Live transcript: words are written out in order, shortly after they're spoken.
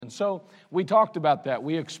And so we talked about that.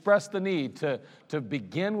 We expressed the need to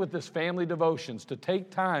begin with this family devotions, to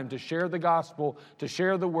take time to share the gospel, to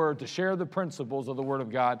share the word, to share the principles of the Word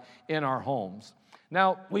of God in our homes.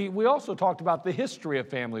 Now, we also talked about the history of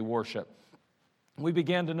family worship. We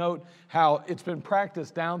began to note how it's been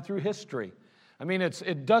practiced down through history. I mean, it's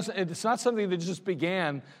not something that just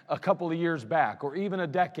began a couple of years back or even a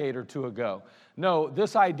decade or two ago. No,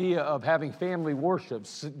 this idea of having family worship,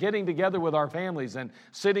 getting together with our families and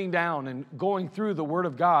sitting down and going through the Word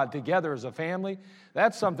of God together as a family,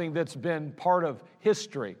 that's something that's been part of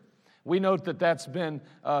history. We note that that's been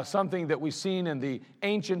something that we've seen in the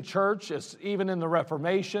ancient church, even in the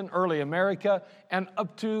Reformation, early America, and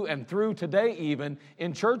up to and through today even,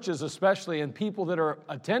 in churches especially, and people that are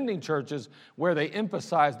attending churches where they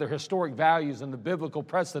emphasize their historic values and the biblical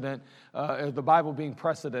precedent, the Bible being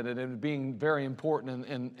precedented and being very important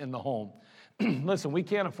in the home. Listen, we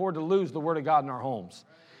can't afford to lose the Word of God in our homes.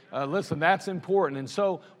 Listen, that's important. And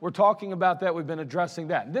so we're talking about that. We've been addressing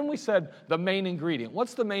that. And then we said the main ingredient.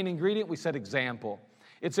 What's the main ingredient? We said example.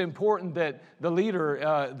 It's important that the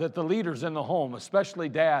leaders in the home, especially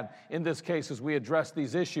dad in this case as we address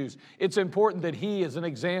these issues, it's important that he is an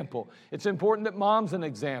example. It's important that mom's an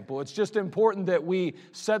example. It's just important that we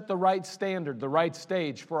set the right standard, the right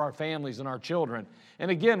stage for our families and our children.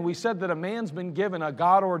 And again, we said that a man's been given a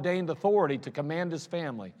God-ordained authority to command his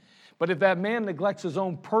family. But if that man neglects his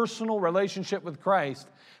own personal relationship with Christ,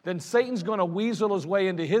 then Satan's going to weasel his way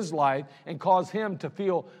into his life and cause him to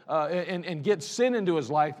feel and get sin into his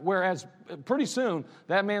life, whereas pretty soon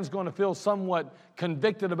that man's going to feel somewhat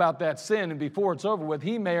convicted about that sin, and before it's over with,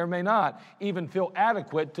 he may or may not even feel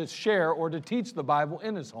adequate to share or to teach the Bible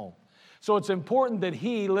in his home. So it's important that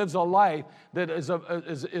he lives a life that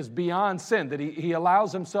is beyond sin, that he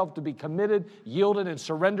allows himself to be committed, yielded, and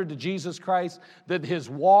surrendered to Jesus Christ, that his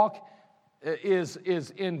walk is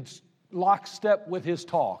in lockstep with his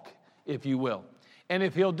talk, if you will. And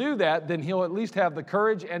if he'll do that, then he'll at least have the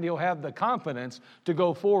courage and he'll have the confidence to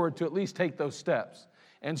go forward to at least take those steps.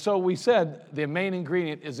 And so we said the main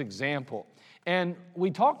ingredient is example. And we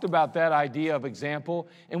talked about that idea of example,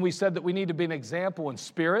 and we said that we need to be an example in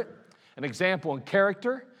spirit, an example in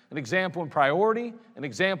character, an example in priority, an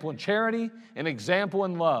example in charity, an example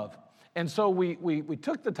in love. And so we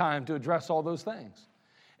took the time to address all those things.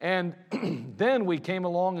 And then we came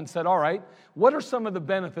along and said, all right, what are some of the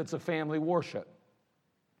benefits of family worship?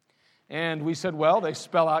 And we said, well, they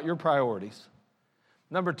spell out your priorities.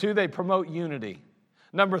 Number 2, they promote unity.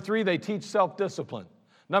 Number 3, they teach self-discipline.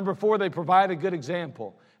 Number 4, they provide a good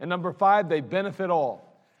example. And number 5, they benefit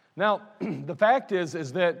all. Now, the fact is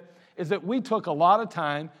that we took a lot of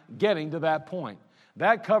time getting to that point.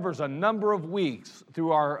 That covers a number of weeks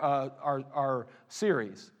through our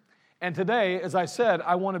series. And today, as I said,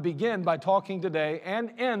 I want to begin by talking today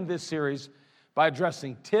and end this series by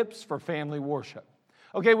addressing tips for family worship.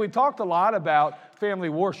 Okay, we've talked a lot about family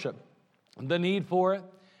worship, the need for it,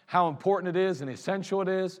 how important it is and essential it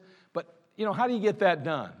is, but how do you get that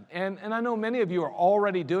done? And I know many of you are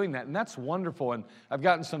already doing that, and that's wonderful. And I've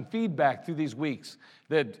gotten some feedback through these weeks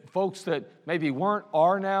that folks that maybe weren't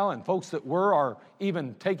are now, and folks that were are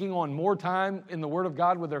even taking on more time in the Word of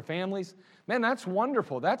God with their families. Man, that's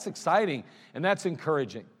wonderful. That's exciting, and that's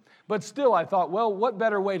encouraging. But still, I thought, well, what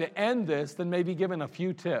better way to end this than maybe giving a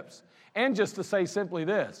few tips? And just to say simply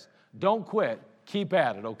this, don't quit. Keep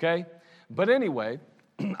at it, okay? But anyway,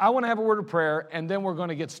 I want to have a word of prayer, and then we're going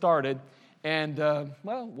to get started. And,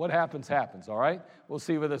 what happens, happens, all right? We'll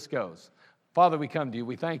see where this goes. Father, we come to you.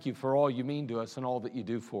 We thank you for all you mean to us and all that you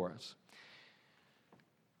do for us.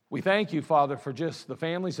 We thank you, Father, for just the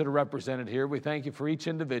families that are represented here. We thank you for each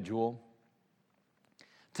individual.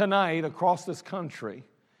 Tonight, across this country,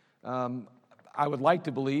 I would like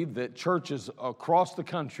to believe that churches across the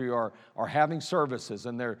country are having services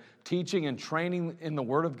and they're teaching and training in the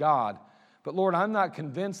Word of God. But Lord, I'm not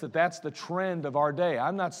convinced that that's the trend of our day.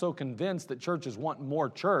 I'm not so convinced that churches want more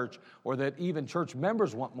church or that even church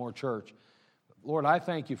members want more church. Lord, I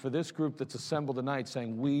thank you for this group that's assembled tonight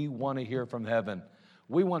saying we want to hear from heaven.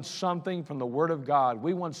 We want something from the Word of God.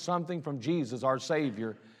 We want something from Jesus, our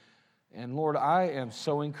Savior. And Lord, I am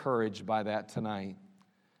so encouraged by that tonight.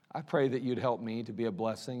 I pray that you'd help me to be a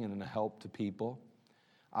blessing and a help to people.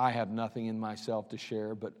 I have nothing in myself to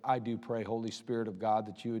share, but I do pray, Holy Spirit of God,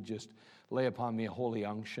 that you would just lay upon me a holy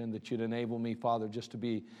unction, that you'd enable me, Father, just to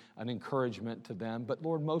be an encouragement to them. But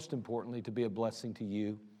Lord, most importantly, to be a blessing to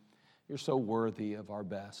you. You're so worthy of our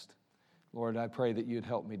best. Lord, I pray that you'd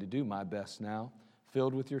help me to do my best now,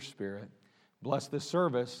 filled with your Spirit. Bless this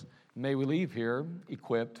service. May we leave here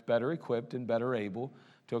equipped, and better able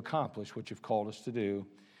to accomplish what you've called us to do.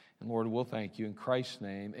 And Lord, we'll thank you in Christ's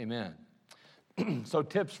name. Amen. So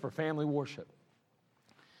tips for family worship.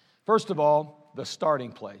 First of all, the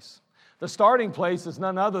starting place. The starting place is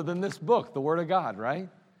none other than this book, the Word of God, right?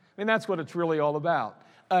 I mean, that's what it's really all about.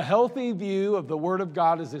 A healthy view of the Word of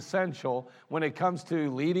God is essential when it comes to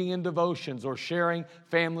leading in devotions or sharing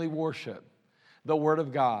family worship. The Word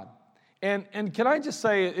of God. And can I just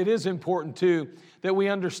say, it is important, too, that we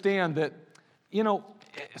understand that, you know,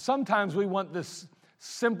 sometimes we want this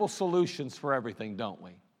simple solutions for everything, don't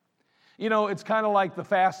we? You know, it's kind of like the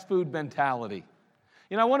fast food mentality.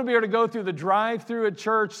 You know, I want to be able to go through the drive-through at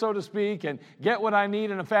church, so to speak, and get what I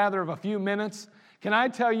need in a matter of a few minutes. Can I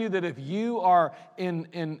tell you that if you are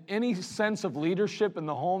in any sense of leadership in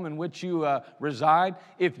the home in which you reside,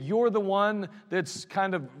 if you're the one that's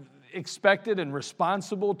kind of expected and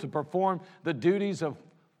responsible to perform the duties of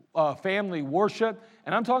family worship,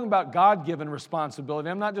 and I'm talking about God-given responsibility.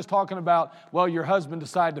 I'm not just talking about, well, your husband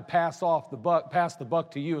decided to pass the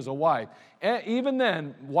buck to you as a wife. Even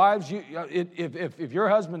then, wives, if your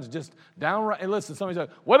husband's just downright, and listen, somebody says,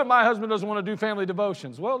 what if my husband doesn't want to do family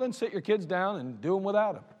devotions? Well, then sit your kids down and do them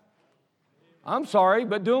without him. I'm sorry,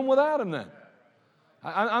 but do them without him then.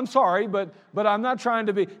 I'm sorry, but I'm not trying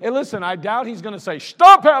to be, hey, listen, I doubt he's going to say,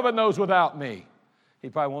 stop having those without me. He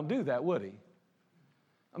probably won't do that, would he?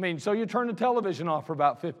 I mean, so you turn the television off for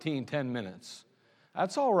about 10 minutes.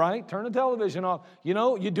 That's all right. Turn the television off. You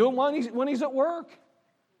know, you do it when he's at work.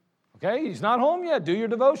 Okay, he's not home yet. Do your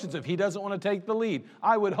devotions if he doesn't want to take the lead.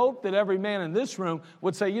 I would hope that every man in this room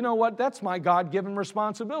would say, you know what, that's my God-given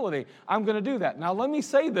responsibility. I'm going to do that. Now, let me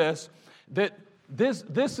say this, that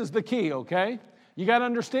this is the key, okay? You got to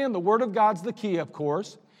understand the Word of God's the key, of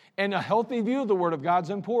course, and a healthy view of the Word of God's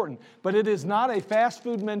important, but it is not a fast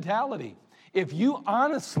food mentality. If you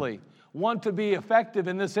honestly want to be effective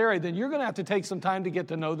in this area, then you're going to have to take some time to get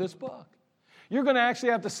to know this book. You're going to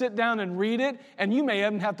actually have to sit down and read it, and you may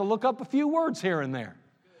even have to look up a few words here and there.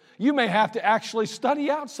 You may have to actually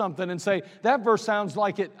study out something and say, that verse sounds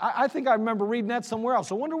like it. I think I remember reading that somewhere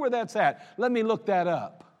else. I wonder where that's at. Let me look that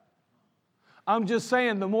up. I'm just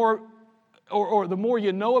saying the more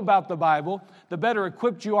you know about the Bible, the better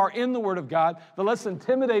equipped you are in the Word of God, the less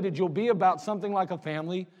intimidated you'll be about something like a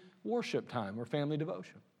family worship time or family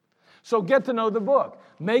devotion. So get to know the book.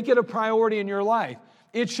 Make it a priority in your life.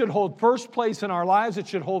 It should hold first place in our lives. It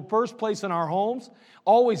should hold first place in our homes.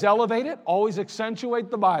 Always elevate it. Always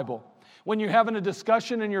accentuate the Bible. When you're having a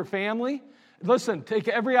discussion in your family, listen, take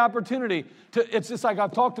every opportunity it's just like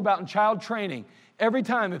I've talked about in child training. Every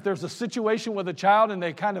time if there's a situation with a child and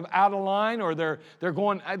they kind of out of line or they're a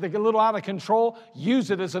little out of control,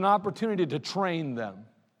 use it as an opportunity to train them.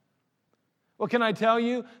 Well, can I tell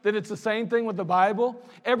you that it's the same thing with the Bible?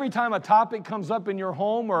 Every time a topic comes up in your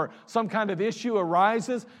home or some kind of issue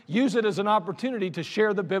arises, use it as an opportunity to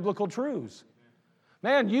share the biblical truths.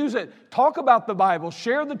 Man, use it. Talk about the Bible.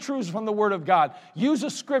 Share the truths from the Word of God. Use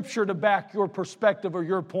a scripture to back your perspective or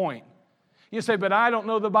your point. You say, but I don't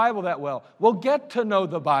know the Bible that well. Well, get to know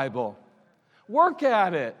the Bible. Work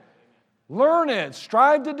at it. Learn it.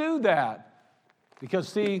 Strive to do that. Because,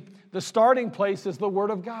 see, the starting place is the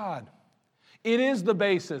Word of God. It is the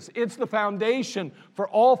basis. It's the foundation for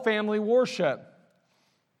all family worship.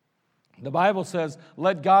 The Bible says,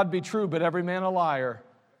 let God be true, but every man a liar.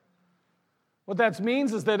 What that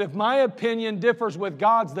means is that if my opinion differs with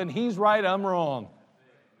God's, then He's right, I'm wrong.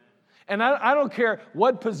 And I don't care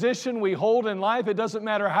what position we hold in life. It doesn't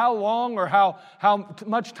matter how long or how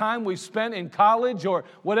much time we've spent in college or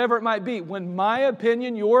whatever it might be. When my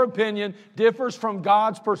opinion, your opinion, differs from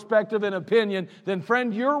God's perspective and opinion, then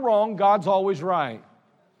friend, you're wrong. God's always right.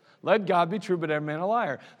 Let God be true, but every man a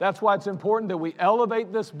liar. That's why it's important that we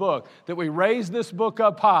elevate this book, that we raise this book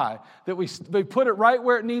up high, that we put it right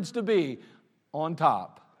where it needs to be, on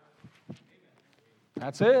top.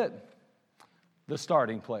 That's it. The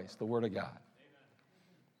starting place, the Word of God.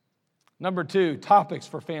 Number 2, topics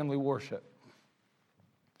for family worship.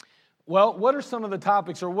 Well, what are some of the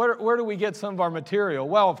topics, or where do we get some of our material?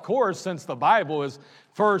 Well, of course, since the Bible is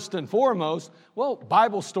first and foremost, well,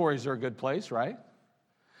 Bible stories are a good place, right?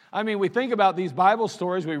 I mean, we think about these Bible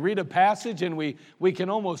stories, we read a passage, and we can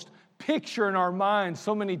almost picture in our minds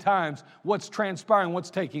so many times what's transpiring, what's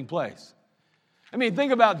taking place. I mean,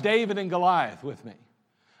 think about David and Goliath with me.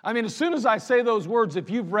 I mean, as soon as I say those words, if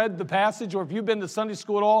you've read the passage or if you've been to Sunday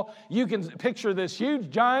school at all, you can picture this huge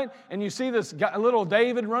giant and you see this little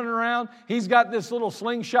David running around. He's got this little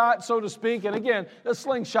slingshot, so to speak. And again, the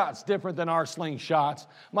slingshot's different than our slingshots.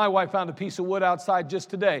 My wife found a piece of wood outside just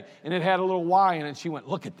today and it had a little Y in it. She went,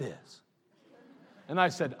 look at this. And I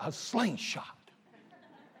said, a slingshot.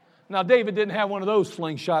 Now, David didn't have one of those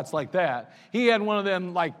slingshots like that. He had one of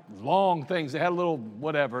them, like, long things that had a little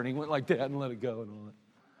whatever, and he went like that and let it go and all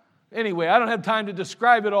that. Anyway, I don't have time to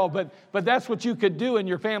describe it all, but that's what you could do in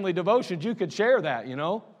your family devotions. You could share that, you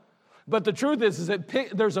know. But the truth is that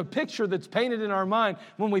there's a picture that's painted in our mind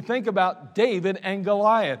when we think about David and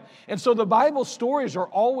Goliath. And so the Bible stories are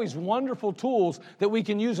always wonderful tools that we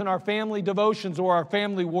can use in our family devotions or our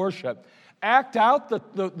family worship. Act out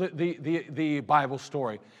the Bible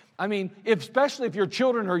story. I mean, especially if your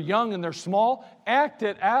children are young and they're small, act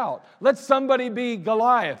it out. Let somebody be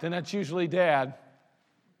Goliath, and that's usually dad.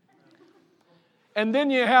 And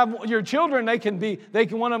then you have your children,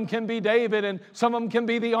 one of them can be David, and some of them can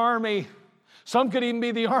be the army. Some could even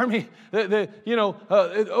be the army,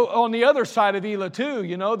 on the other side of Elah too,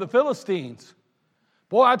 the Philistines.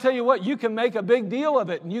 Boy, I tell you what, you can make a big deal of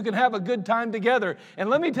it, and you can have a good time together. And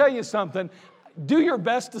let me tell you something. Do your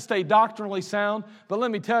best to stay doctrinally sound, but let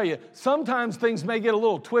me tell you, sometimes things may get a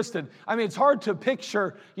little twisted. I mean, it's hard to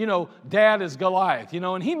picture, Dad as Goliath,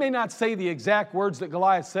 and he may not say the exact words that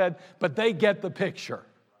Goliath said, but they get the picture.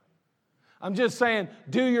 I'm just saying,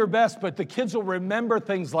 do your best, but the kids will remember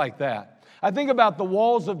things like that. I think about the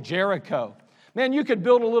walls of Jericho. Man, you could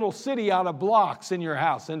build a little city out of blocks in your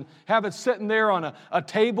house and have it sitting there on a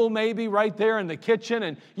table maybe right there in the kitchen,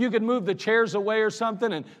 and you could move the chairs away or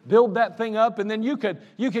something and build that thing up, and then you could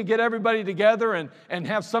get everybody together and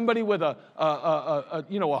have somebody with a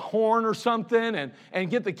horn or something and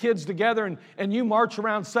get the kids together and you march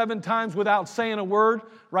around 7 times without saying a word.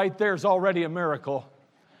 Right there's already a miracle.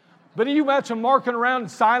 But you imagine marking around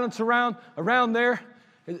and silence around there.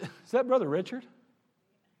 Is that Brother Richard?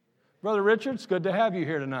 Brother Richard, it's good to have you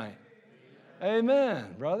here tonight.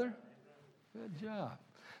 Amen, brother. Good job.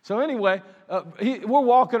 So anyway, we're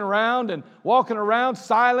walking around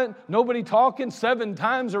silent, nobody talking, 7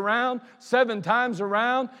 times around,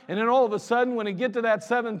 and then all of a sudden, when we get to that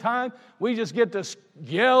 7th time, we just get to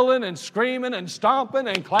yelling and screaming and stomping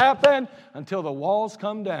and clapping until the walls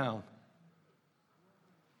come down.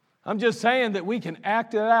 I'm just saying that we can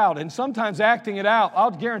act it out, and sometimes acting it out, I'll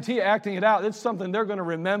guarantee you acting it out, it's something they're going to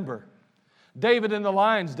remember. David in the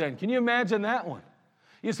lion's den. Can you imagine that one?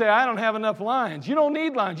 You say, I don't have enough lions. You don't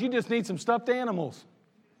need lions. You just need some stuffed animals.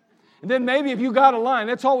 And then maybe if you got a lion,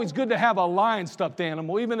 it's always good to have a lion stuffed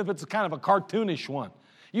animal, even if it's kind of a cartoonish one.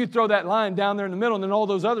 You throw that lion down there in the middle and then all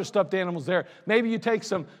those other stuffed animals there. Maybe you take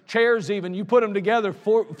some chairs even, you put them together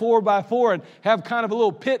 4 by 4 and have kind of a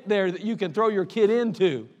little pit there that you can throw your kid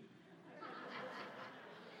into.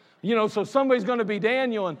 So somebody's going to be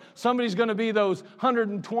Daniel, and somebody's going to be those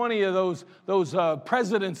 120 of those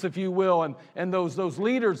presidents, if you will, and those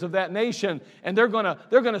leaders of that nation, and they're going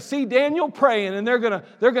to see Daniel praying, and they're going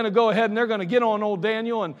to go ahead and they're going to get on old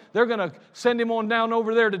Daniel, and they're going to send him on down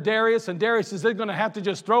over there to Darius, and Darius says they're going to have to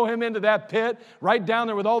just throw him into that pit right down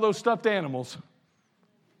there with all those stuffed animals.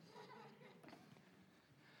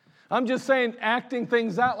 I'm just saying, acting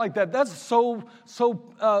things out like that, that's so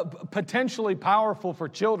potentially powerful for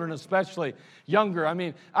children, especially younger. I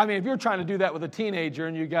mean, if you're trying to do that with a teenager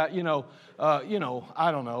and you got,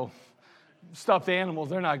 I don't know, stuffed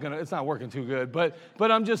animals, it's not working too good. But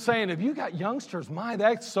I'm just saying, if you got youngsters,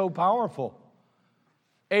 that's so powerful.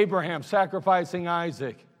 Abraham sacrificing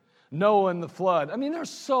Isaac, Noah and the flood. I mean, there's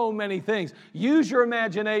so many things. Use your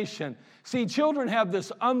imagination. See, children have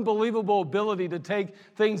this unbelievable ability to take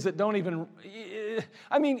things that don't even...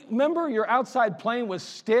 remember you're outside playing with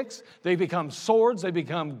sticks? They become swords, they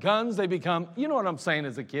become guns, they become... You know what I'm saying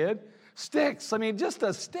as a kid? Sticks. Just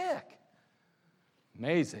a stick.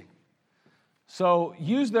 Amazing. So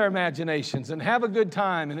use their imaginations and have a good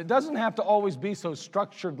time. And it doesn't have to always be so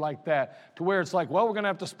structured like that to where it's like, well, we're going to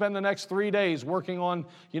have to spend the next 3 days working on,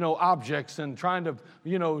 objects and trying to,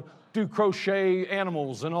 do crochet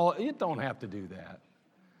animals and all. You don't have to do that.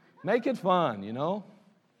 Make it fun,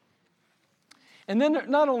 And then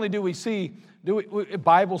not only do we see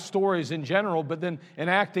Bible stories in general, but then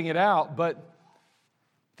enacting it out, but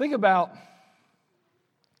think about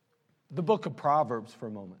the book of Proverbs for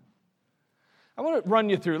a moment. I want to run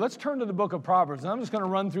you through. Let's turn to the book of Proverbs. And I'm just going to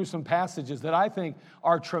run through some passages that I think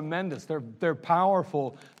are tremendous. They're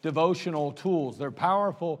powerful devotional tools. They're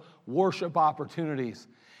powerful worship opportunities.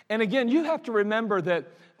 And again, you have to remember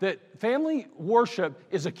that family worship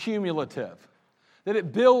is accumulative, that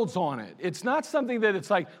it builds on it. It's not something that it's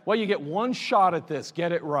like, well, you get one shot at this,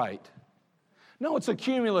 get it right. No, it's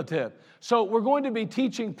accumulative. So we're going to be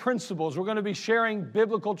teaching principles. We're going to be sharing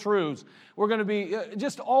biblical truths. We're going to be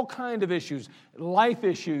just all kind of issues, life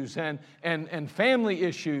issues and family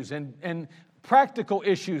issues and practical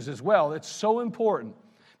issues as well. It's so important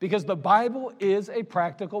because the Bible is a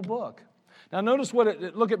practical book. Now notice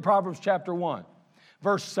look at Proverbs chapter 1,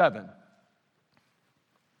 verse 7. I'm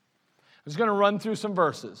just going to run through some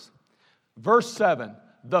verses. Verse 7,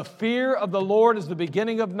 the fear of the Lord is the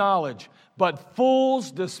beginning of knowledge, but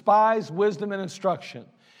fools despise wisdom and instruction.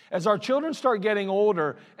 As our children start getting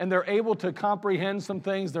older and they're able to comprehend some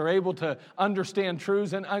things, they're able to understand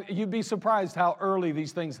truths, and you'd be surprised how early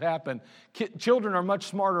these things happen. Children are much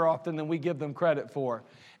smarter often than we give them credit for,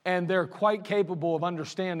 and they're quite capable of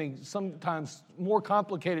understanding sometimes more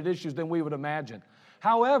complicated issues than we would imagine.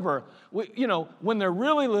 However, when they're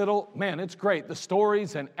really little, man, it's great. The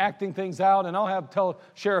stories and acting things out, and I'll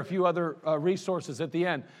share a few other resources at the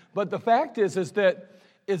end. But the fact is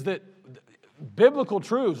that biblical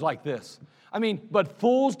truths like this. But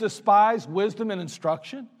fools despise wisdom and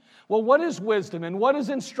instruction. Well, what is wisdom and what is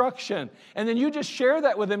instruction? And then you just share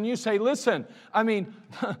that with them and you say, listen,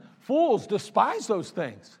 fools despise those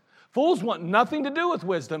things. Fools want nothing to do with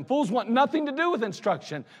wisdom. Fools want nothing to do with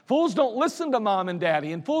instruction. Fools don't listen to mom and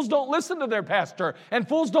daddy, and fools don't listen to their pastor, and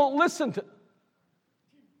fools don't listen to...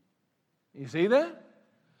 You see that?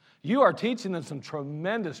 You are teaching them some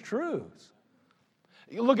tremendous truths.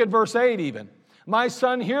 You look at verse 8 even. My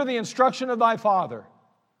son, hear the instruction of thy father.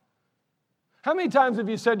 How many times have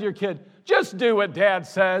you said to your kid, just do what dad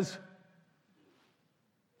says?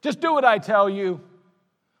 Just do what I tell you.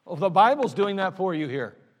 Well, the Bible's doing that for you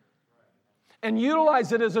here. And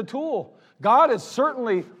utilize it as a tool. God is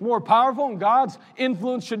certainly more powerful, and God's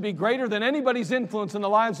influence should be greater than anybody's influence in the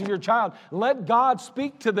lives of your child. Let God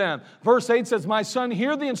speak to them. Verse 8 says, my son,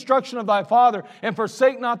 hear the instruction of thy father, and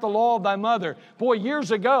forsake not the law of thy mother. Boy, years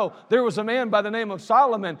ago, there was a man by the name of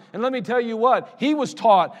Solomon, and let me tell you what, he was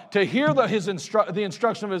taught to hear the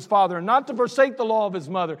instruction of his father, and not to forsake the law of his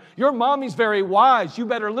mother. Your mommy's very wise. You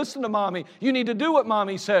better listen to mommy. You need to do what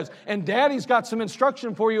mommy says. And daddy's got some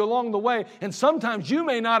instruction for you along the way, and sometimes you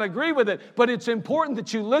may not agree with it, but it's important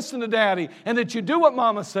that you listen to daddy and that you do what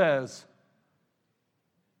mama says.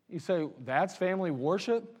 You say, that's family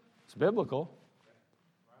worship? It's biblical.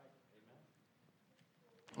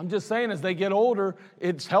 I'm just saying, as they get older,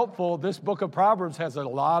 it's helpful. This book of Proverbs has a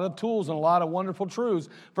lot of tools and a lot of wonderful truths.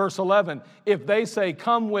 Verse 11, if they say,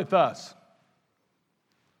 come with us,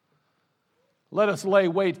 let us lay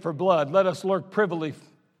wait for blood, let us lurk privily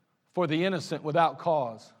for the innocent without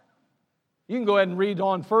cause. You can go ahead and read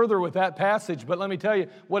on further with that passage, but let me tell you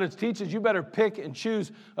what it teaches. You better pick and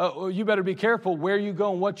choose. You better be careful where you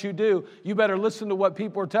go and what you do. You better listen to what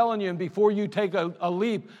people are telling you, and before you take a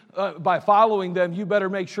leap by following them, you better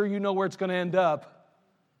make sure you know where it's going to end up.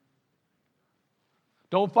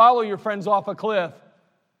 Don't follow your friends off a cliff.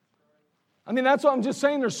 That's what I'm just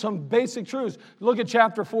saying. There's some basic truths. Look at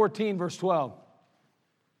chapter 14, verse 12.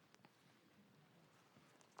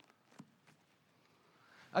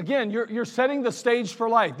 Again, you're setting the stage for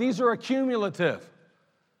life. These are accumulative.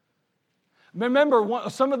 Remember,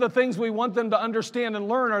 some of the things we want them to understand and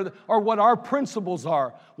learn are what our principles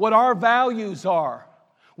are, what our values are,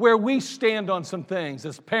 where we stand on some things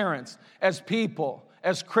as parents, as people,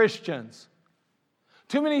 as Christians.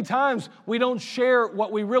 Too many times we don't share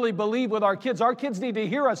what we really believe with our kids. Our kids need to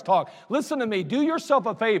hear us talk. Listen to me. Do yourself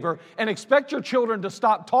a favor and expect your children to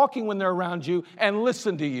stop talking when they're around you and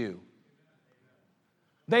listen to you.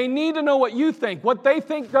 They need to know what you think. What they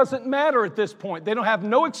think doesn't matter at this point. They don't have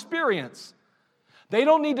no experience. They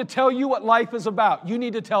don't need to tell you what life is about. You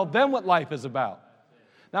need to tell them what life is about.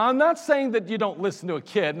 Now, I'm not saying that you don't listen to a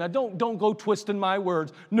kid. Now, don't go twisting my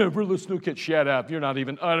words. Never listen to a kid. Shut up. You're not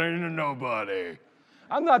even uttering nobody.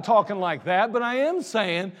 I'm not talking like that, but I am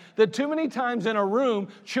saying that too many times in a room,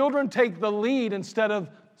 children take the lead instead of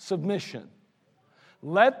submission.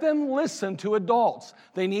 Let them listen to adults.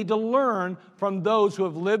 They need to learn from those who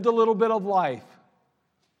have lived a little bit of life.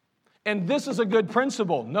 And this is a good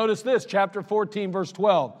principle. Notice this, chapter 14, verse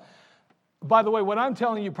 12. By the way, what I'm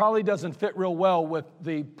telling you probably doesn't fit real well with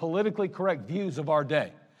the politically correct views of our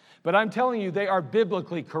day. But I'm telling you, they are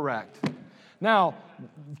biblically correct. Now,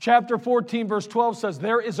 chapter 14, verse 12 says,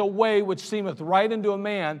 there is a way which seemeth right unto a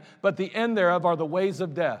man, but the end thereof are the ways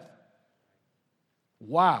of death.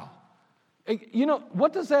 Wow.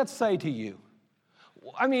 What does that say to you?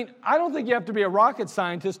 I don't think you have to be a rocket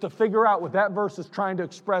scientist to figure out what that verse is trying to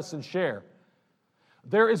express and share.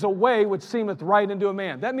 There is a way which seemeth right unto a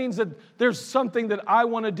man. That means that there's something that I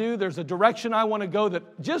want to do, there's a direction I want to go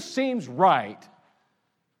that just seems right.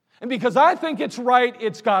 And because I think it's right,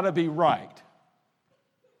 it's got to be right.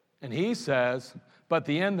 And he says, but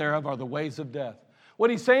the end thereof are the ways of death. What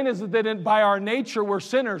he's saying is that by our nature, we're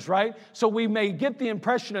sinners, right? So we may get the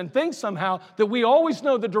impression and think somehow that we always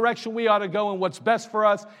know the direction we ought to go and what's best for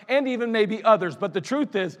us and even maybe others. But the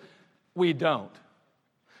truth is, we don't.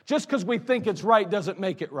 Just because we think it's right doesn't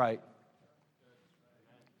make it right.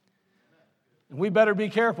 And we better be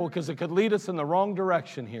careful because it could lead us in the wrong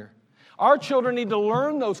direction here. Our children need to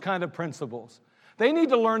learn those kind of principles. They need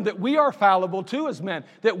to learn that we are fallible too as men,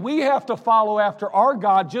 that we have to follow after our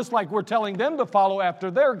God just like we're telling them to follow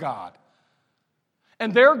after their God.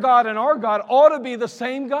 And their God and our God ought to be the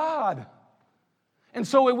same God. And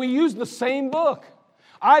so we use the same book.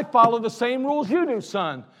 I follow the same rules you do,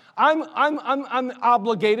 son. I'm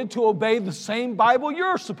obligated to obey the same Bible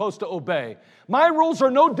you're supposed to obey. My rules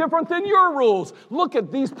are no different than your rules. Look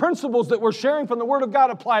at these principles that we're sharing from the Word of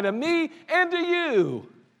God apply to me and to you.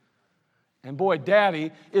 And boy,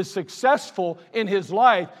 Daddy is successful in his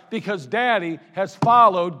life because Daddy has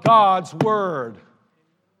followed God's Word.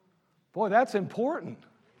 Boy, that's important.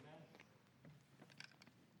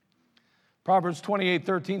 Proverbs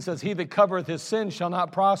 28:13 says, He that covereth his sin shall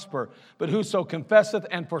not prosper, but whoso confesseth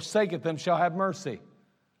and forsaketh them shall have mercy.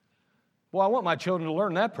 Well, I want my children to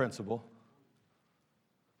learn that principle.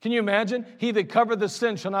 Can you imagine? He that covereth his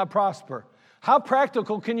sin shall not prosper. How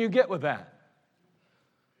practical can you get with that?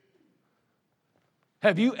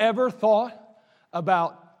 Have you ever thought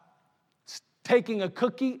about taking a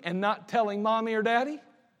cookie and not telling mommy or daddy?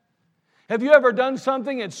 Have you ever done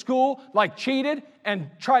something at school like cheated and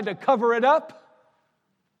tried to cover it up?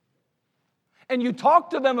 And you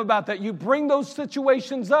talk to them about that. You bring those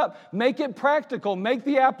situations up. Make it practical. Make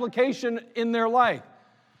the application in their life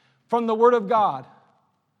from the Word of God.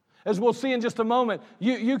 As we'll see in just a moment,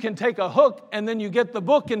 you can take a hook and then you get the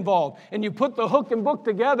book involved. And you put the hook and book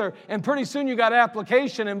together and pretty soon you got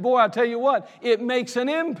application. And boy, I'll tell you what, it makes an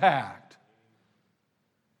impact.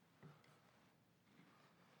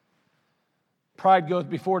 Pride goes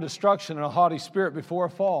before destruction and a haughty spirit before a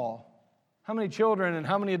fall. How many children and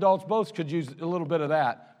how many adults both could use a little bit of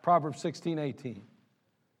that? Proverbs 16:18.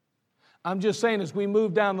 I'm just saying as we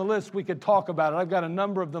move down the list, we could talk about it. I've got a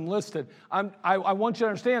number of them listed. I want you to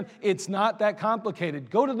understand, it's not that complicated.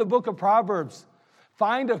 Go to the book of Proverbs.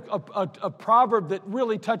 Find a proverb that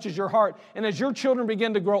really touches your heart. And as your children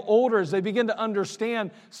begin to grow older, as they begin to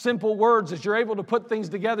understand simple words, as you're able to put things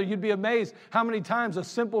together, you'd be amazed how many times a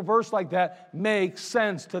simple verse like that makes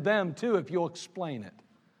sense to them too if you'll explain it.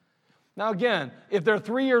 Now again, if they're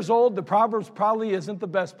 3 years old, the Proverbs probably isn't the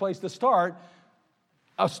best place to start.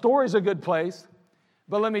 A story's a good place,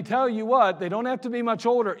 but let me tell you what, they don't have to be much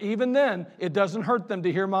older. Even then, it doesn't hurt them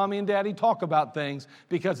to hear mommy and daddy talk about things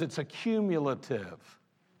because it's accumulative.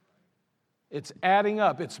 It's adding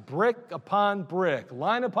up. It's brick upon brick,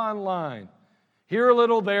 line upon line. Here a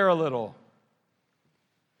little, there a little.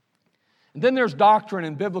 And then there's doctrine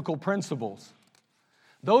and biblical principles.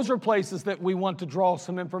 Those are places that we want to draw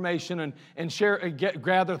some information and share and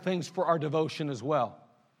gather things for our devotion as well.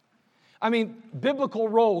 I mean, biblical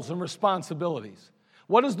roles and responsibilities.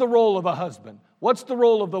 What is the role of a husband? What's the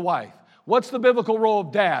role of the wife? What's the biblical role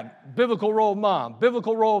of dad? Biblical role of mom?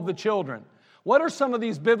 Biblical role of the children? What are some of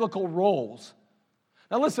these biblical roles?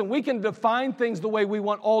 Now listen, we can define things the way we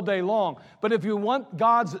want all day long, but if we want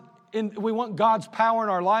God's power in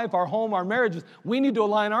our life, our home, our marriages, we need to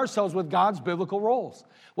align ourselves with God's biblical roles.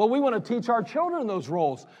 Well, we want to teach our children those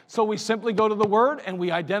roles. So we simply go to the Word and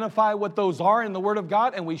we identify what those are in the Word of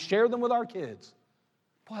God and we share them with our kids.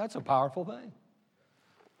 Boy, that's a powerful thing.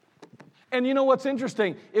 And you know what's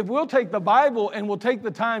interesting? If we'll take the Bible and we'll take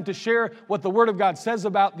the time to share what the Word of God says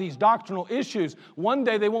about these doctrinal issues, one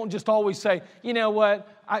day they won't just always say, you know what,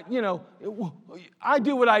 I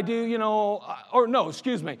do what I do,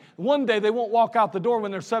 One day they won't walk out the door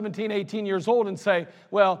when they're 17, 18 years old and say,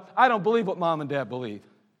 well, I don't believe what mom and dad believe.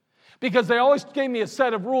 Because they always gave me a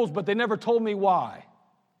set of rules, but they never told me why.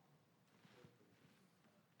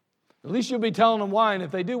 At least you'll be telling them why, and if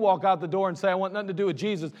they do walk out the door and say, I want nothing to do with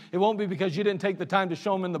Jesus, it won't be because you didn't take the time to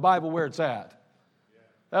show them in the Bible where it's at.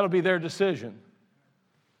 That'll be their decision.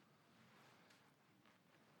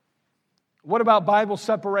 What about Bible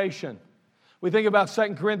separation? We think about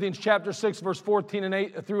 2 Corinthians chapter 6, verse 14 and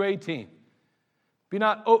 8 through 18. Be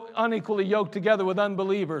not unequally yoked together with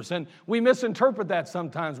unbelievers. And we misinterpret that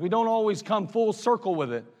sometimes. We don't always come full circle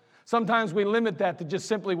with it. Sometimes we limit that to just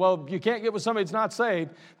simply, well, you can't get with somebody that's not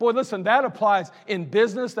saved. Boy, listen, that applies in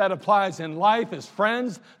business, that applies in life as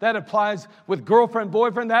friends, that applies with girlfriend,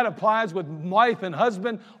 boyfriend, that applies with wife and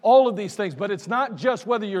husband, all of these things. But it's not just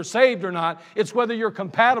whether you're saved or not, it's whether you're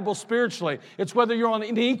compatible spiritually. It's whether you're on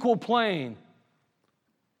an equal plane.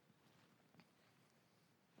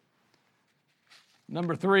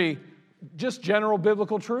 Number 3, just general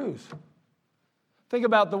biblical truths. Think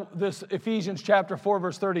about this Ephesians chapter 4,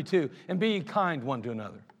 verse 32, and be kind one to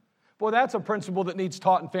another. Boy, that's a principle that needs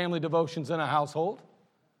taught in family devotions in a household.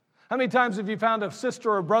 How many times have you found a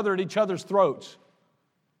sister or a brother at each other's throats?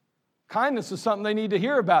 Kindness is something they need to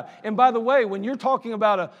hear about. And by the way, when you're talking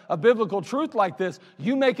about a biblical truth like this,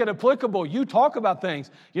 you make it applicable. You talk about things.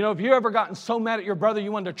 You know, have you ever gotten so mad at your brother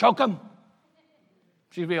you wanted to choke him?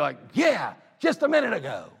 She'd be like, yeah, just a minute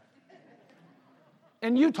ago.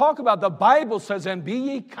 And you talk about, the Bible says, and be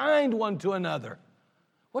ye kind one to another.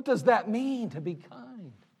 What does that mean, to be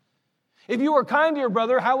kind? If you were kind to your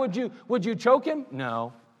brother, how would you choke him?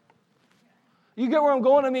 No. You get where I'm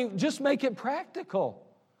going? I mean, just make it practical.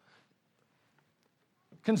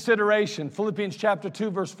 Consideration. Philippians chapter 2,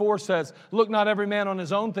 verse 4 says, look not every man on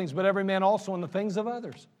his own things, but every man also on the things of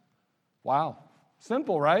others. Wow.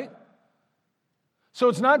 Simple, right? So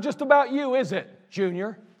it's not just about you, is it,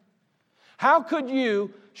 Junior? How could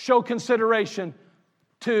you show consideration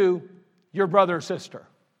to your brother or sister?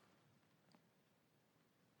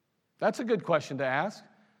 That's a good question to ask.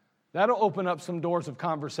 That'll open up some doors of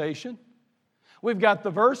conversation. We've got the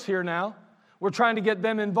verse here now. We're trying to get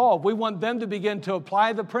them involved. We want them to begin to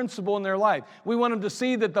apply the principle in their life. We want them to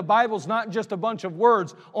see that the Bible's not just a bunch of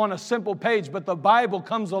words on a simple page, but the Bible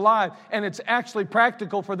comes alive and it's actually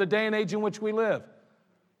practical for the day and age in which we live.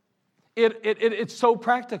 It's so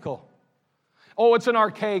practical. Oh, it's an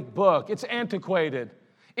archaic book. It's antiquated.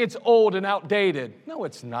 It's old and outdated. No,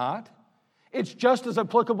 it's not. It's just as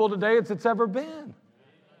applicable today as it's ever been.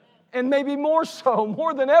 And maybe more so,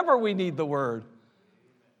 more than ever we need the Word.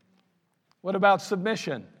 What about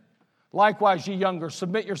submission? Likewise, ye younger,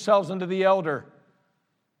 submit yourselves unto the elder.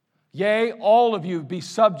 Yea, all of you be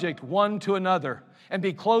subject one to another, and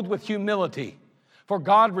be clothed with humility. For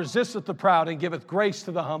God resisteth the proud, and giveth grace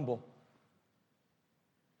to the humble.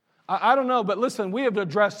 I don't know, but listen, we have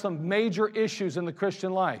addressed some major issues in the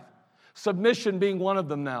Christian life. Submission being one of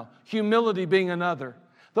them now. Humility being another.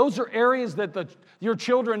 Those are areas that your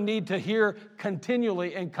children need to hear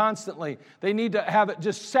continually and constantly. They need to have it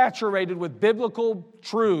just saturated with biblical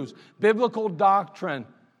truths, biblical doctrine,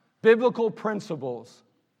 biblical principles.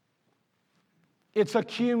 It's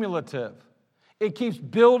accumulative. It keeps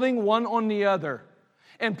building one on the other.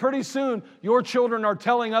 And pretty soon, your children are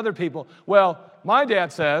telling other people, well, my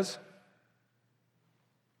dad says,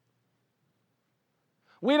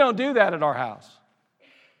 we don't do that at our house.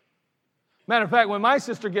 Matter of fact, when my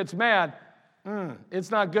sister gets mad,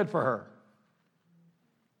 it's not good for her.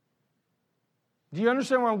 Do you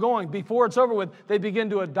understand where I'm going? Before it's over with, they begin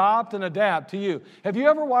to adopt and adapt to you. Have you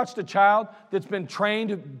ever watched a child that's been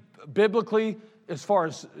trained biblically as far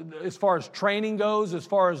as training goes, as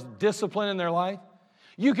far as discipline in their life?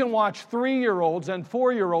 You can watch 3-year-olds and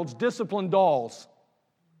 4-year-olds discipline dolls.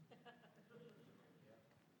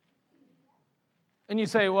 And you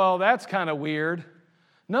say, well, that's kind of weird.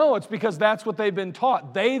 No, it's because that's what they've been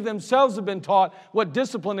taught. They themselves have been taught what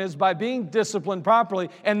discipline is by being disciplined properly,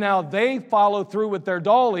 and now they follow through with their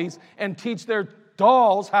dollies and teach their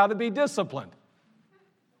dolls how to be disciplined.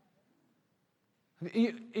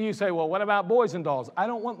 You say, well, what about boys and dolls? I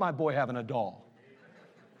don't want my boy having a doll.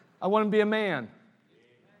 I want him to be a man.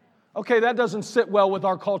 Okay, that doesn't sit well with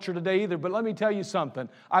our culture today either, but let me tell you something.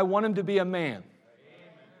 I want him to be a man.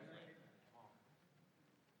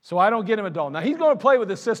 So I don't get him a doll. Now, he's going to play with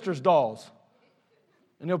his sister's dolls.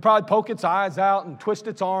 And he'll probably poke its eyes out and twist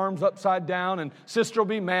its arms upside down, and sister will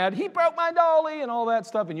be mad. He broke my dolly and all that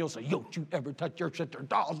stuff. And you'll say, don't you ever touch your sister's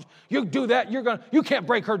dolls. You do that, you can't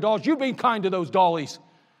break her dolls. You be kind to those dollies.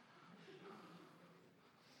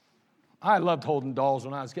 I loved holding dolls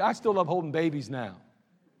when I was a kid. I still love holding babies now.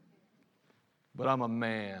 But I'm a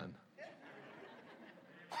man.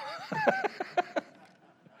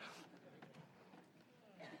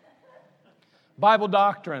 Bible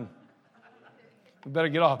doctrine. We better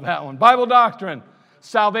get off that one. Bible doctrine.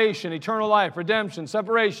 Salvation, eternal life, redemption,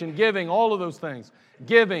 separation, giving, all of those things.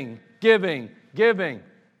 Giving.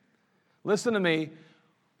 Listen to me.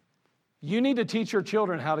 You need to teach your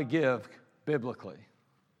children how to give biblically.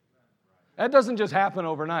 That doesn't just happen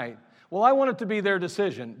overnight. Well, I want it to be their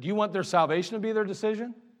decision. Do you want their salvation to be their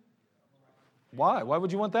decision? Why? Why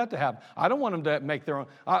would you want that to happen? I don't want them to make their own.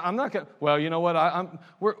 I'm not going to. Well, you know what?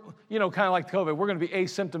 We're kind of like COVID. We're going to be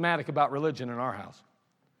asymptomatic about religion in our house.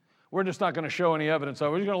 We're just not going to show any evidence of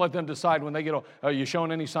it. We're just going to let them decide when they get, are you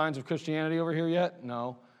showing any signs of Christianity over here yet?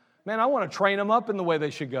 No. Man, I want to train them up in the way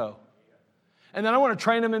they should go. And then I want to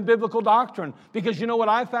train them in biblical doctrine. Because you know what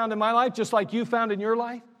I found in my life, just like you found in your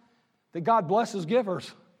life? That God blesses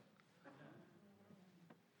givers.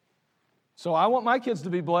 So I want my kids to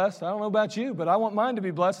be blessed. I don't know about you, but I want mine to be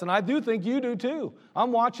blessed, and I do think you do too.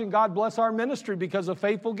 I'm watching God bless our ministry because of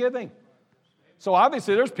faithful giving. So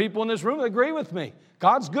obviously there's people in this room that agree with me.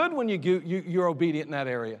 God's good when you're obedient in that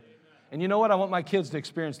area. And you know what? I want my kids to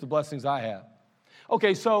experience the blessings I have.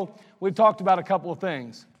 Okay, so we've talked about a couple of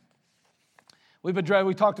things. We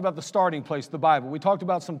talked about the starting place, the Bible. We talked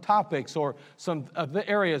about some topics or some of the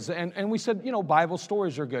areas, and we said, Bible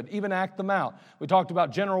stories are good. Even act them out. We talked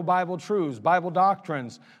about general Bible truths, Bible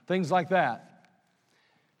doctrines, things like that.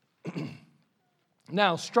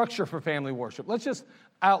 Now, structure for family worship. Let's just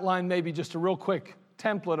outline maybe just a real quick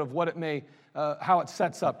template of what it may, how it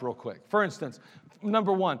sets up real quick. For instance,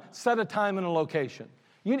 number one, set a time and a location.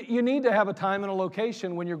 You need to have a time and a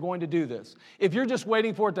location when you're going to do this. If you're just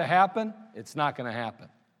waiting for it to happen, it's not going to happen.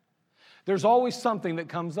 There's always something that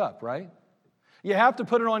comes up, right? You have to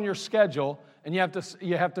put it on your schedule, and you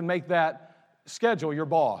have to make that schedule your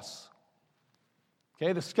boss.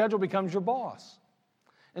 Okay, the schedule becomes your boss.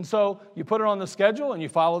 And so you put it on the schedule, and you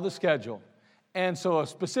follow the schedule. And so a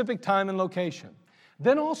specific time and location.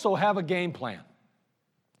 Then also have a game plan.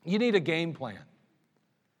 You need a game plan.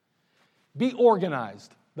 Be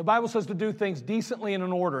organized. The Bible says to do things decently and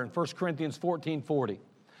in order in 1 Corinthians 14:40.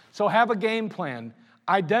 So have a game plan.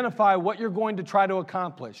 Identify what you're going to try to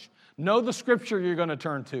accomplish. Know the scripture you're going to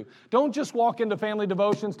turn to. Don't just walk into family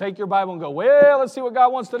devotions, take your Bible and go, well, let's see what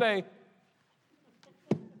God wants today.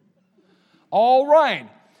 All right.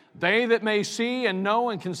 They that may see and know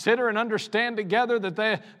and consider and understand together that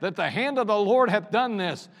the hand of the Lord hath done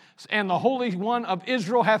this, and the Holy One of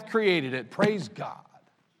Israel hath created it. Praise God.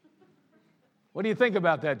 What do you think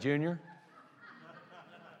about that, Junior?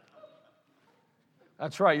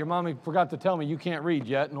 That's right. Your mommy forgot to tell me you can't read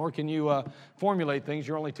yet, nor can you formulate things.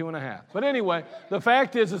 You're only 2.5. But anyway, the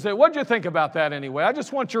fact is that what'd you think about that anyway? I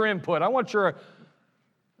just want your input. I want your...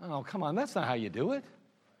 Oh, come on. That's not how you do it.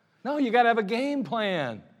 No, you got to have a game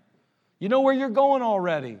plan. You know where you're going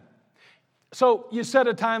already. So you set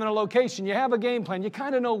a time and a location. You have a game plan. You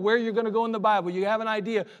kind of know where you're going to go in the Bible. You have an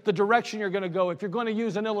idea, the direction you're going to go. If you're going to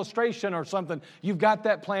use an illustration or something, you've got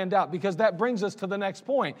that planned out, because that brings us to the next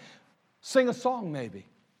point. Sing a song maybe.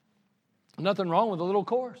 Nothing wrong with a little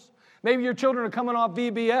chorus. Maybe your children are coming off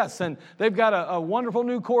VBS and they've got a wonderful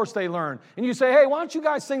new course they learned. And you say, hey, why don't you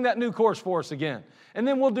guys sing that new course for us again? And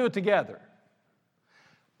then we'll do it together.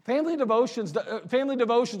 Family devotions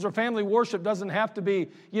or family worship doesn't have to be,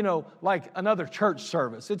 like another church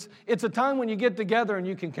service. It's a time when you get together and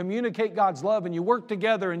you can communicate God's love and you work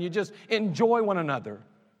together and you just enjoy one another.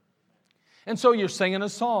 And so you're singing a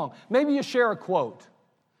song. Maybe you share a quote.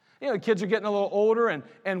 Kids are getting a little older,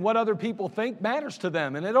 and what other people think matters to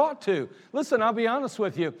them, and it ought to. Listen, I'll be honest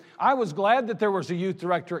with you. I was glad that there was a youth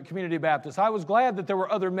director at Community Baptist. I was glad that there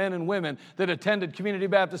were other men and women that attended Community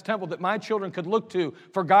Baptist Temple that my children could look to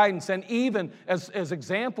for guidance and even as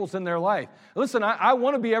examples in their life. Listen, I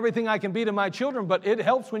want to be everything I can be to my children, but it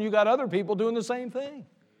helps when you got other people doing the same thing.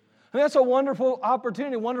 And that's a wonderful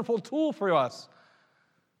opportunity, wonderful tool for us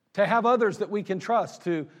to have others that we can trust,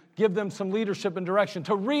 to give them some leadership and direction,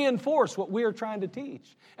 to reinforce what we are trying to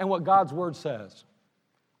teach and what God's Word says.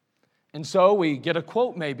 And so we get a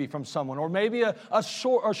quote maybe from someone, or maybe a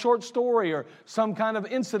short story or some kind of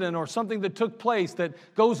incident or something that took place that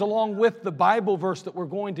goes along with the Bible verse that we're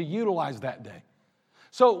going to utilize that day.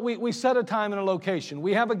 So we set a time and a location.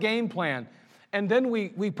 We have a game plan. And then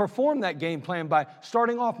we perform that game plan by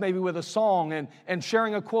starting off maybe with a song and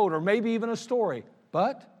sharing a quote or maybe even a story.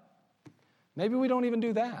 But maybe we don't even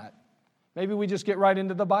do that. Maybe we just get right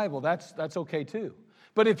into the Bible. That's okay too.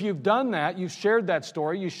 But if you've done that, you've shared that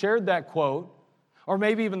story, you shared that quote, or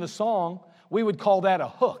maybe even the song, we would call that a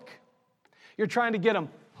hook. You're trying to get them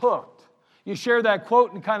hooked. You share that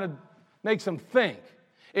quote and kind of makes them think.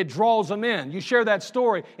 It draws them in. You share that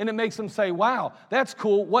story and it makes them say, wow, that's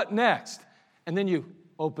cool. What next? And then you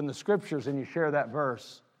open the scriptures and you share that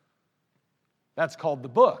verse. That's called the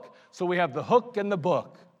book. So we have the hook and the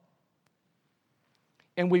book.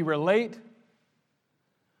 And we relate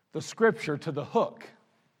the scripture to the hook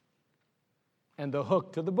and the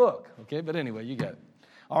hook to the book. Okay, but anyway, you get it.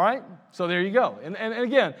 All right, so there you go. And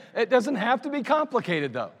again, it doesn't have to be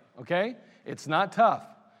complicated though, okay? It's not tough.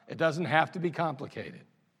 It doesn't have to be complicated.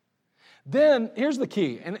 Then, here's the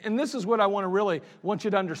key, and this is what I want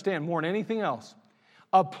you to understand more than anything else.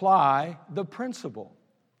 Apply the principle.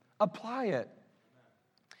 Apply it.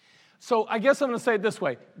 So I guess I'm going to say it this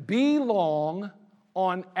way. Be long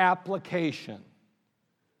on application.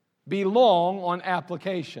 Be long on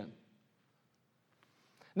application.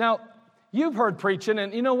 Now, you've heard preaching,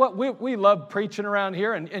 and you know what? We love preaching around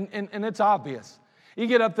here, and it's obvious. You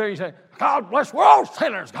get up there, you say, God bless, we're all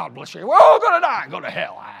sinners, God bless you. We're all going to die and go to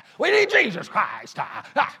hell. We need Jesus Christ.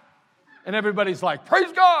 And everybody's like,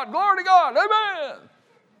 praise God, glory to God, amen.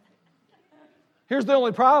 Here's the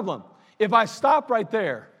only problem. If I stop right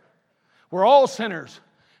there, we're all sinners,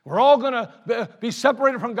 We're all going to be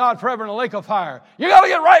separated from God forever in a lake of fire. You got to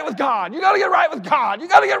get right with God. You got to get right with God. You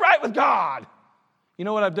got to get right with God. You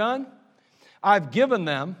know what I've done? I've given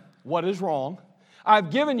them what is wrong. I've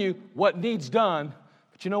given you what needs done.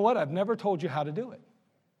 But you know what? I've never told you how to do it.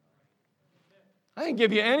 I didn't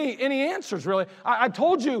give you any answers, really. I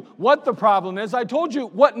told you what the problem is. I told you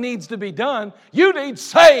what needs to be done. You need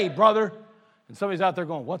saved, brother. And somebody's out there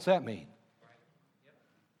going, what's that mean?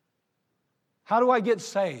 How do I get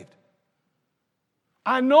saved?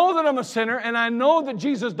 I know that I'm a sinner, and I know that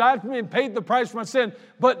Jesus died for me and paid the price for my sin,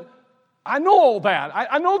 but I know all that.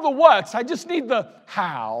 I know the what's. I just need the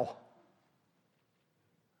how.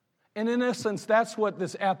 And in essence, that's what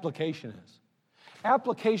this application is.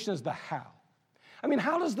 Application is the how. I mean,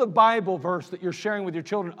 how does the Bible verse that you're sharing with your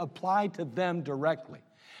children apply to them directly?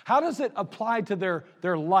 How does it apply to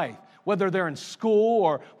their life? Whether they're in school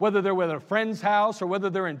or whether they're with a friend's house or whether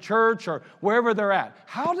they're in church or wherever they're at.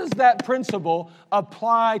 How does that principle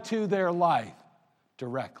apply to their life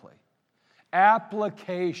directly?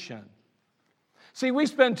 Application. See, we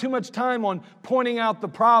spend too much time on pointing out the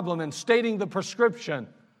problem and stating the prescription.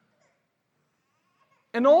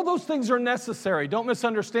 And all those things are necessary. Don't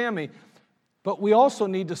misunderstand me. But we also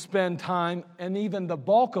need to spend time, and even the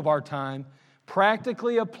bulk of our time,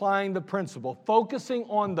 practically applying the principle, focusing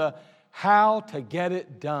on the how to get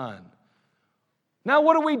it done. Now,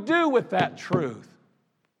 what do we do with that truth?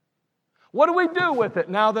 What do we do with it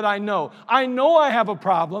now that I know? I know I have a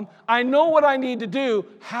problem. I know what I need to do.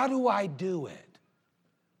 How do I do it?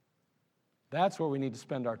 That's where we need to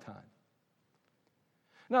spend our time.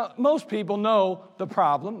 Now, most people know the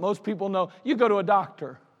problem. Most people know. You go to a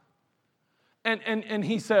doctor, and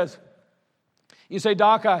he says, you say,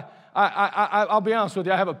 Doc, I'll be honest with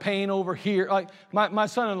you, I have a pain over here. Like my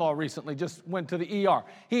son-in-law recently just went to the ER.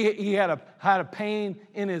 He had a pain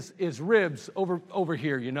in his ribs over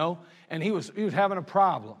here, you know, and he was having a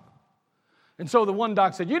problem. And so the one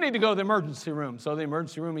doc said, you need to go to the emergency room. So the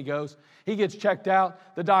emergency room he goes. He gets checked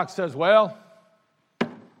out. The doc says, well,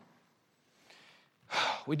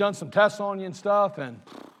 we done some tests on you and stuff, and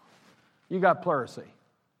you got pleurisy.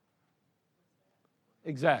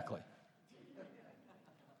 Exactly.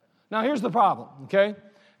 Now, here's the problem, okay?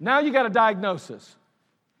 Now you got a diagnosis.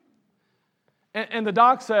 And the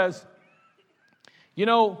doc says, you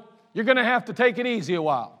know, you're going to have to take it easy a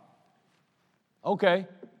while. Okay.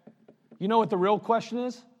 You know what the real question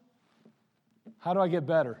is? How do I get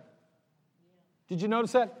better? Did you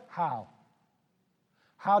notice that? How?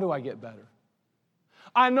 How do I get better?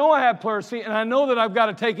 I know I have pleurisy, and I know that I've got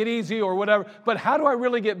to take it easy or whatever, but how do I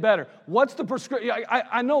really get better? What's the prescription?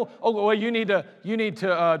 I know, oh, well, you need to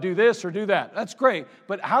do this or do that. That's great,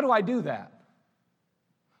 but how do I do that?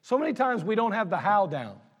 So many times we don't have the how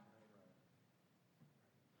down.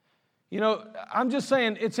 You know, I'm just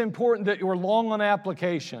saying it's important that you're long on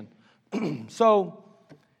application. So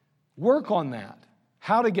work on that,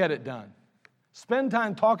 how to get it done. Spend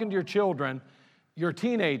time talking to your children, your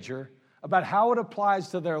teenager, about how it applies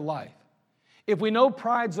to their life. If we know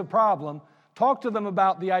pride's a problem, talk to them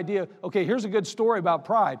about the idea, okay, here's a good story about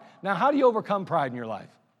pride. Now, how do you overcome pride in your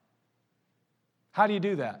life? How do you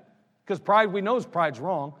do that? Because pride, we know pride's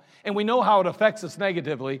wrong, and we know how it affects us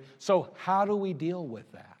negatively, so how do we deal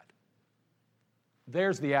with that?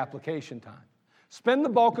 There's the application time. Spend the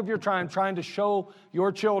bulk of your time trying to show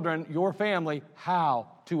your children, your family, how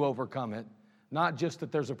to overcome it, not just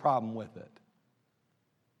that there's a problem with it.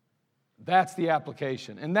 That's the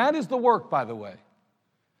application. And that is the work, by the way.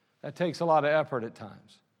 That takes a lot of effort at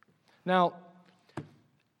times. Now,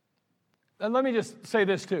 let me just say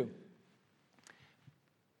this too.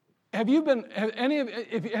 Have you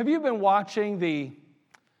been watching the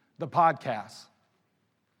podcasts?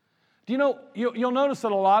 Do you know, you'll notice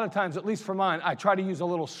that a lot of times, at least for mine, I try to use a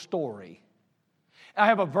little story. I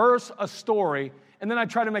have a verse, a story, and then I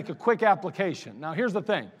try to make a quick application. Now, here's the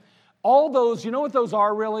thing. All those, you know what those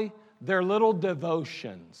are really? They're little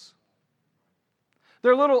devotions.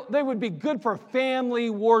 They would be good for family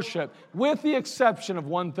worship, with the exception of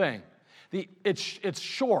one thing. It's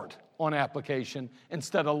short on application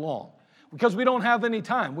instead of long, because we don't have any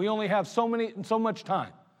time. We only have so much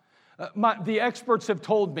time. The experts have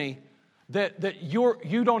told me that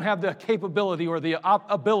you don't have the capability or the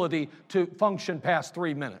ability to function past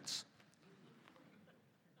 3 minutes.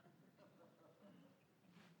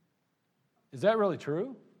 Is that really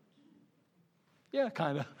true? Yeah,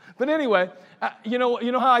 kind of. But anyway, you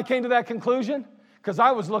know how I came to that conclusion? Because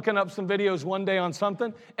I was looking up some videos one day on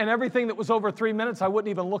something, and everything that was over 3 minutes I wouldn't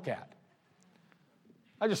even look at.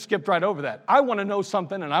 I just skipped right over that. I want to know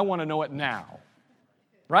something, and I want to know it now.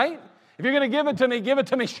 Right? If you're going to give it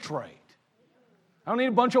to me straight. I don't need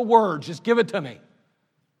a bunch of words. Just give it to me.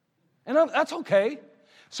 And that's okay.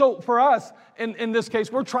 So for us, in this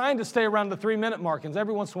case, we're trying to stay around the 3-minute mark. And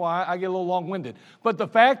every once in a while, I get a little long-winded. But the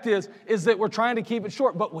fact is that we're trying to keep it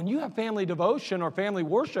short. But when you have family devotion or family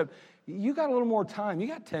worship, you got a little more time. You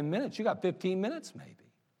got 10 minutes. You got 15 minutes maybe.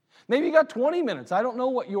 Maybe you got 20 minutes. I don't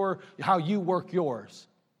know how you work yours.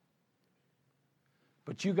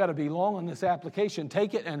 But you got to be long on this application.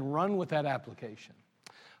 Take it and run with that application.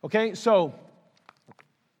 Okay, so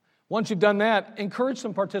once you've done that, encourage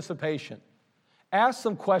some participation. Ask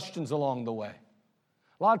some questions along the way.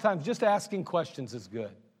 A lot of times, just asking questions is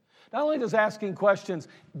good. Not only does asking questions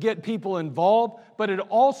get people involved, but it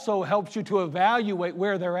also helps you to evaluate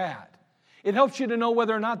where they're at. It helps you to know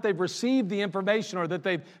whether or not they've received the information or that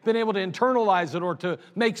they've been able to internalize it or to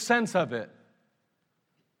make sense of it.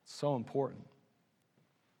 It's so important.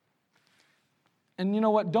 And you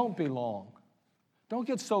know what? Don't be long. Don't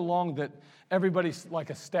get so long that everybody's like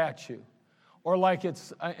a statue. Or like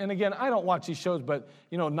it's, and again, I don't watch these shows, but,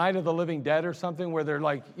 Night of the Living Dead or something where they're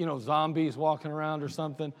like, zombies walking around or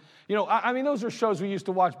something. I mean, those are shows we used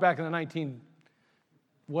to watch back in the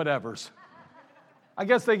 19-whatevers. I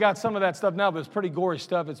guess they got some of that stuff now, but it's pretty gory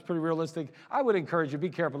stuff. It's pretty realistic. I would encourage you, be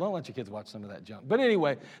careful. Don't let your kids watch some of that junk. But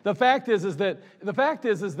anyway, the fact is that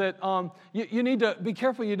you need to be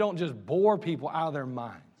careful you don't just bore people out of their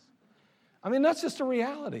minds. I mean, that's just a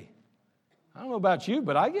reality. I don't know about you,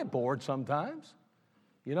 but I get bored sometimes.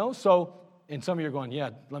 So, and some of you are going, yeah,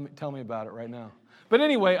 tell me about it right now. But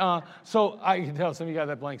anyway, so I can tell some of you got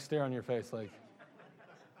that blank stare on your face like,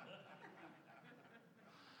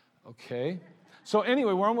 okay. So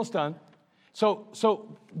anyway, we're almost done.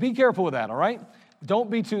 So be careful with that, all right? Don't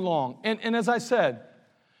be too long. And as I said,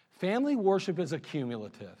 family worship is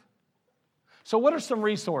accumulative. So what are some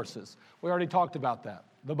resources? We already talked about that.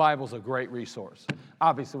 The Bible's a great resource.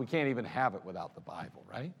 Obviously, we can't even have it without the Bible,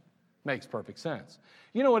 right? Makes perfect sense.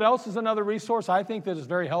 You know what else is another resource I think that is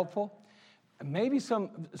very helpful? Maybe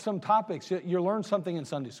some topics. You learn something in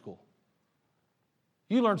Sunday school.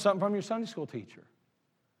 You learn something from your Sunday school teacher.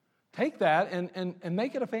 Take that and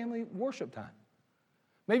make it a family worship time.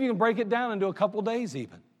 Maybe you can break it down into a couple days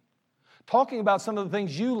even. Talking about some of the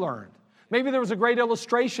things you learned. Maybe there was a great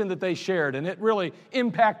illustration that they shared and it really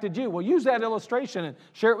impacted you. Well, use that illustration and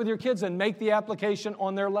share it with your kids and make the application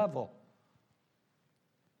on their level.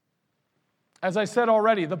 As I said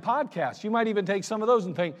already, the podcast, you might even take some of those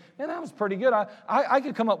and think, man, that was pretty good. I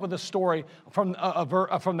could come up with a story from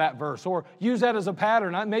that verse or use that as a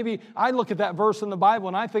pattern. Maybe I look at that verse in the Bible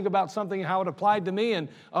and I think about something, how it applied to me, and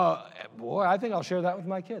I think I'll share that with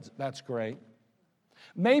my kids. That's great.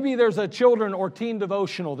 Maybe there's a children or teen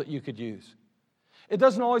devotional that you could use. It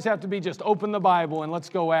doesn't always have to be just open the Bible and let's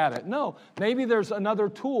go at it. No, maybe there's another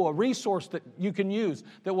tool, a resource that you can use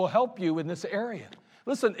that will help you in this area.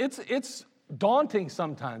 Listen, it's daunting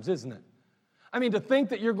sometimes, isn't it? I mean, to think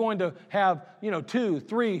that you're going to have, 2,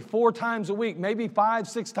 3, 4 times a week, maybe 5,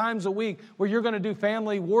 6 times a week where you're going to do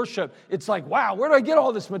family worship. It's like, wow, where do I get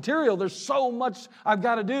all this material? There's so much I've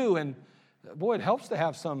got to do. And boy, it helps to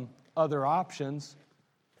have some other options.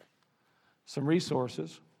 Some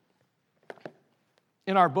resources.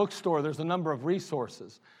 In our bookstore, there's a number of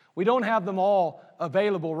resources. We don't have them all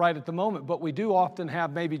available right at the moment, but we do often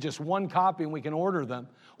have maybe just one copy and we can order them.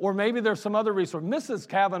 Or maybe there's some other resource. Mrs.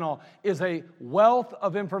 Kavanaugh is a wealth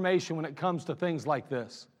of information when it comes to things like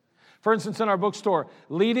this. For instance, in our bookstore,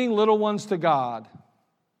 Leading Little Ones to God.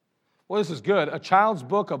 Well, this is good. A child's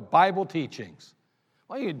book of Bible teachings.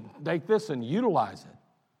 Well, you can take this and utilize it.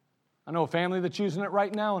 I know a family that's using it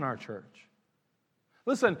right now in our church.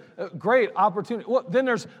 Listen, great opportunity. Well, then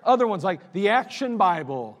there's other ones like the Action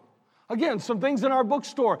Bible. Again, some things in our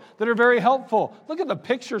bookstore that are very helpful. Look at the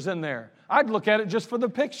pictures in there. I'd look at it just for the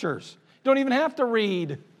pictures. You don't even have to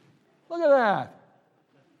read. Look at that.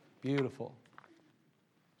 Beautiful.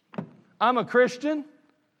 I'm a Christian.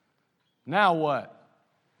 Now what?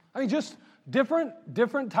 I mean, just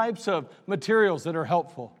different types of materials that are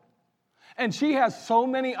helpful. And she has so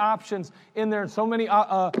many options in there and so many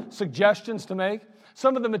suggestions to make.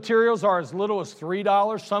 Some of the materials are as little as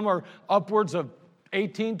 $3. Some are upwards of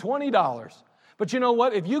 $18, $20. But you know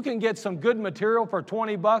what? If you can get some good material for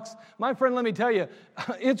 $20, my friend, let me tell you,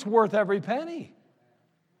 it's worth every penny.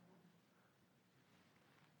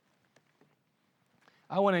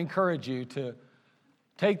 I want to encourage you to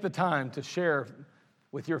take the time to share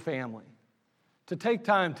with your family, to take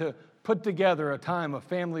time to put together a time of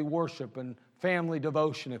family worship and family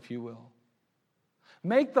devotion, if you will.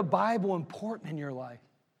 Make the Bible important in your life.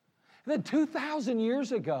 And then 2,000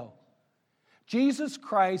 years ago, Jesus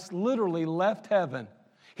Christ literally left heaven.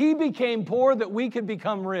 He became poor that we could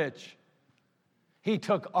become rich. He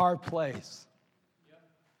took our place.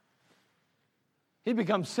 He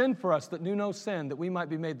becomes sin for us that knew no sin, that we might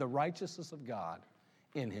be made the righteousness of God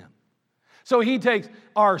in Him. So He takes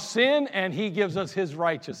our sin and He gives us His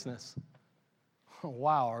righteousness. Oh,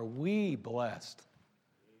 wow, are we blessed?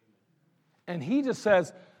 And He just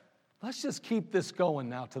says, let's just keep this going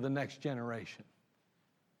now to the next generation.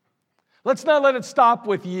 Let's not let it stop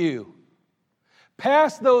with you.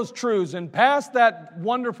 Pass those truths and pass that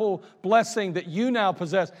wonderful blessing that you now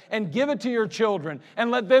possess and give it to your children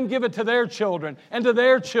and let them give it to their children and to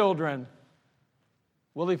their children.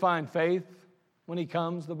 Will he find faith when he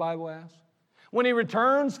comes, the Bible asks? When he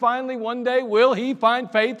returns finally one day, will he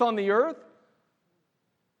find faith on the earth?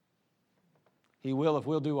 He will if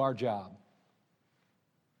we'll do our job.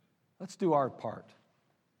 Let's do our part.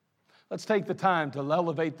 Let's take the time to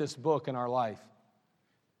elevate this book in our life,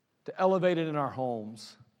 to elevate it in our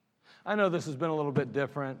homes. I know this has been a little bit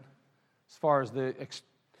different as far as the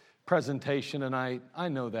presentation tonight. I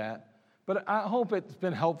know that. But I hope it's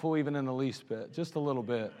been helpful even in the least bit, just a little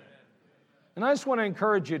bit. And I just want to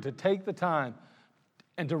encourage you to take the time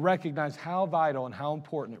and to recognize how vital and how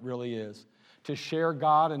important it really is to share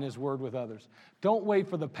God and His Word with others. Don't wait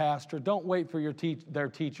for the pastor. Don't wait for their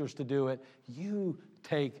teachers to do it. You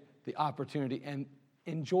take the opportunity and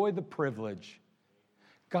enjoy the privilege.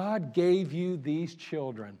 God gave you these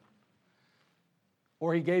children,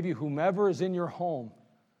 or He gave you whomever is in your home.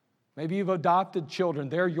 Maybe you've adopted children.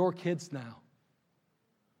 They're your kids now.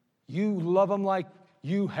 You love them like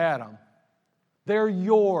you had them. They're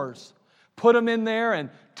yours. Put them in there and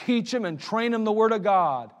teach them and train them the Word of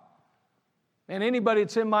God. And anybody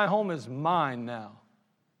that's in my home is mine now.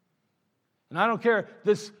 And I don't care.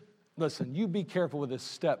 Listen, you be careful with this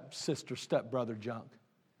stepsister, stepbrother junk.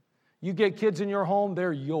 You get kids in your home,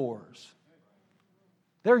 they're yours.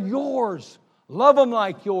 They're yours. Love them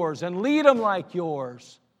like yours and lead them like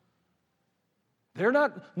yours.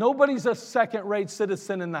 Nobody's a second-rate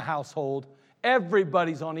citizen in the household.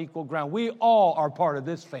 Everybody's on equal ground. We all are part of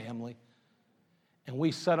this family. And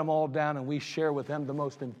we set them all down and we share with them the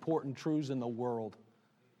most important truths in the world.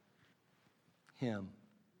 Him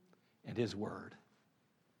and His Word.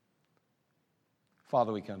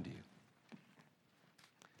 Father, we come to you.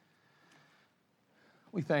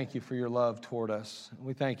 We thank you for your love toward us.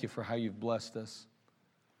 We thank you for how you've blessed us.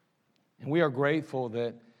 And we are grateful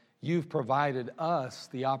that you've provided us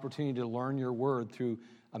the opportunity to learn your word through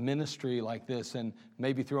a ministry like this, and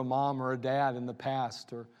maybe through a mom or a dad in the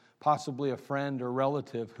past, or possibly a friend or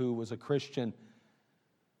relative who was a Christian.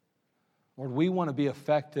 Lord, we want to be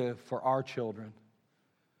effective for our children,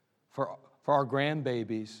 for our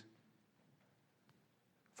grandbabies,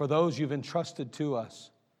 for those you've entrusted to us.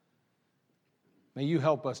 May you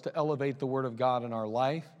help us to elevate the Word of God in our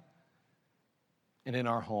life and in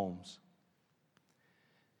our homes.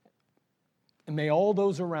 And may all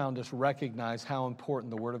those around us recognize how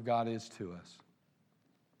important the Word of God is to us.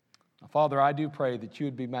 Now, Father, I do pray that you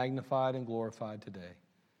would be magnified and glorified today.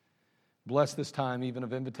 Bless this time even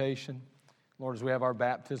of invitation. Lord, as we have our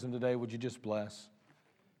baptism today, would you just bless?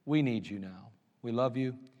 We need you now. We love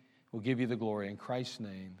you. We'll give you the glory. In Christ's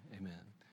name, amen.